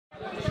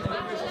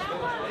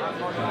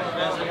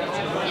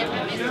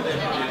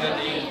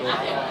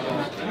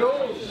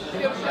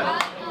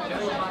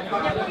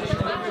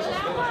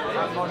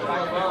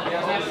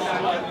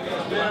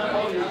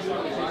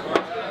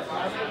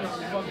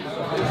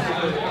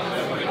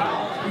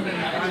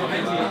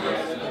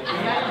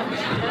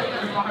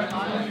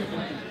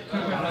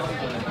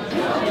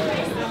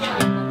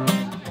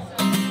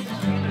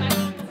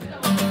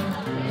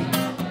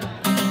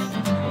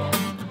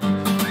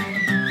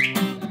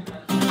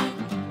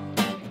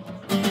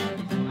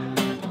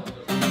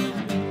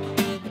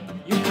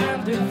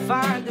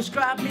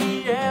Describe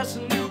me as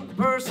a new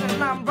person.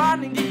 I'm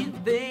running these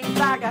things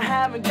like I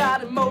haven't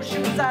got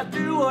emotions. I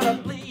do what I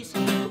please,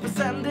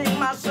 presenting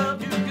myself.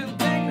 You can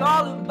think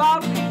all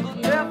about me, but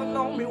never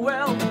know me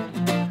well.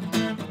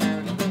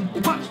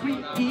 Watch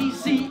me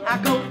easy, I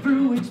go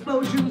through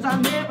explosions. I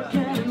never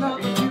get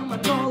enough of you, I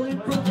call it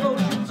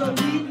promotion. So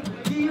we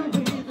deal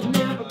with it,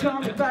 never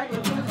coming back.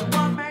 It's a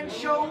one-man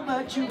show,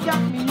 but you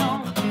got me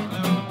on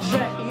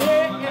track,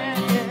 yeah,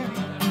 yeah,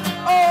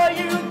 yeah. Oh,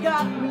 you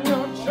got me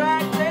on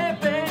track, baby.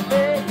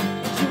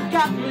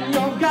 Got me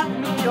on,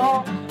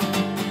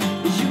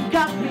 you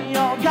got me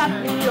on, got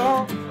me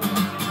on.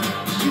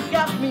 You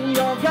got me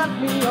on,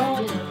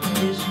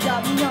 yes, you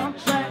got me on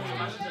track.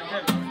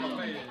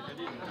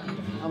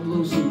 I'm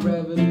losing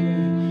gravity,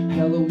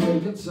 hella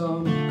weighted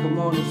tongue. Come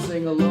on and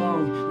sing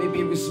along.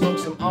 Maybe we smoke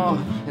some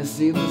and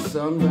see the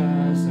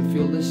sunrise and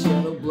feel the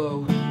shadow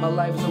blow. My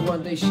life's a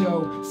one-day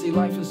show. See,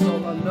 life is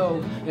all I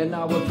know, and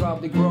I will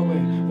probably grow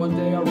it. One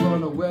day I'll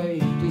run away.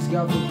 Please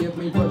God forgive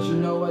me, but you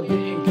know I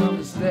didn't come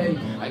to stay.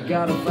 I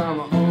gotta find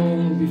my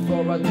own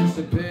before I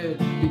disappear,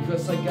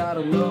 because I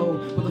gotta know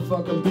what the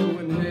fuck I'm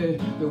doing here.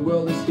 The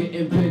world is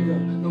getting bigger,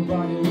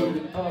 nobody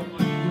looking up.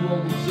 You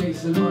only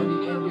chasing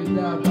money and you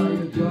die by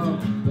your job.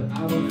 But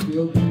I don't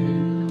feel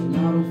pain, and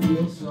I don't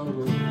feel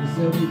sorrow, 'cause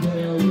every day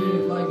I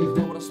live like if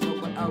I wanna smoke,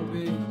 but I'll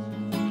be.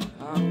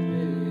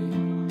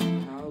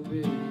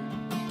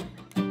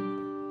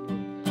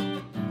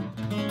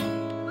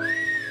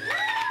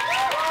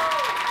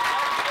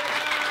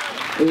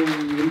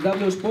 Der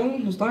blev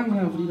sprunget på strengen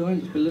her, fordi der var en,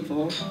 der spillede lidt for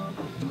hårdt.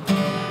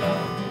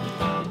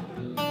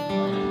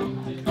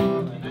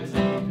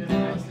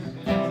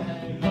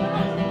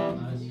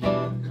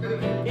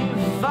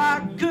 If I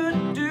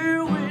could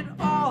do it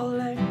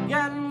all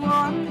again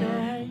one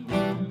day,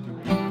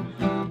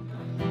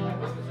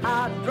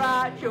 I'd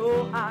dry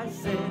your eyes,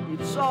 said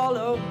it's all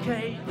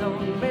okay,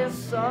 don't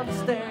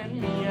misunderstand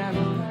me, and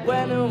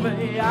went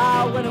away,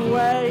 I went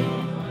away,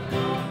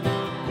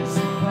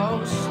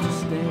 supposed to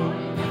stay.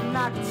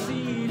 I could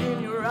see it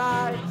in your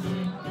eyes,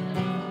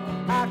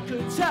 I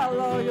could tell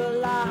all your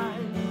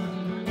lies.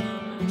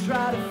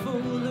 Try to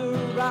fool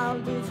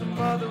around with some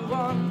other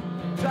one,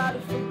 try to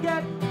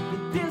forget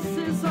that this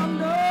is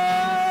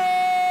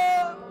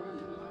unknown.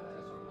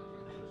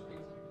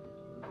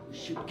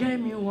 You gave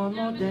me one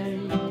more day,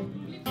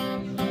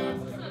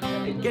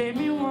 you gave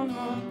me one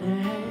more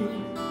day,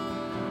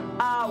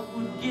 I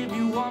would give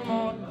you one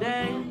more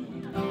day,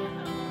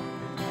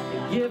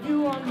 give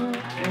you one more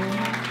day.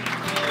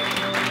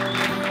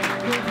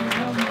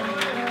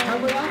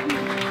 Come with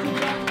us.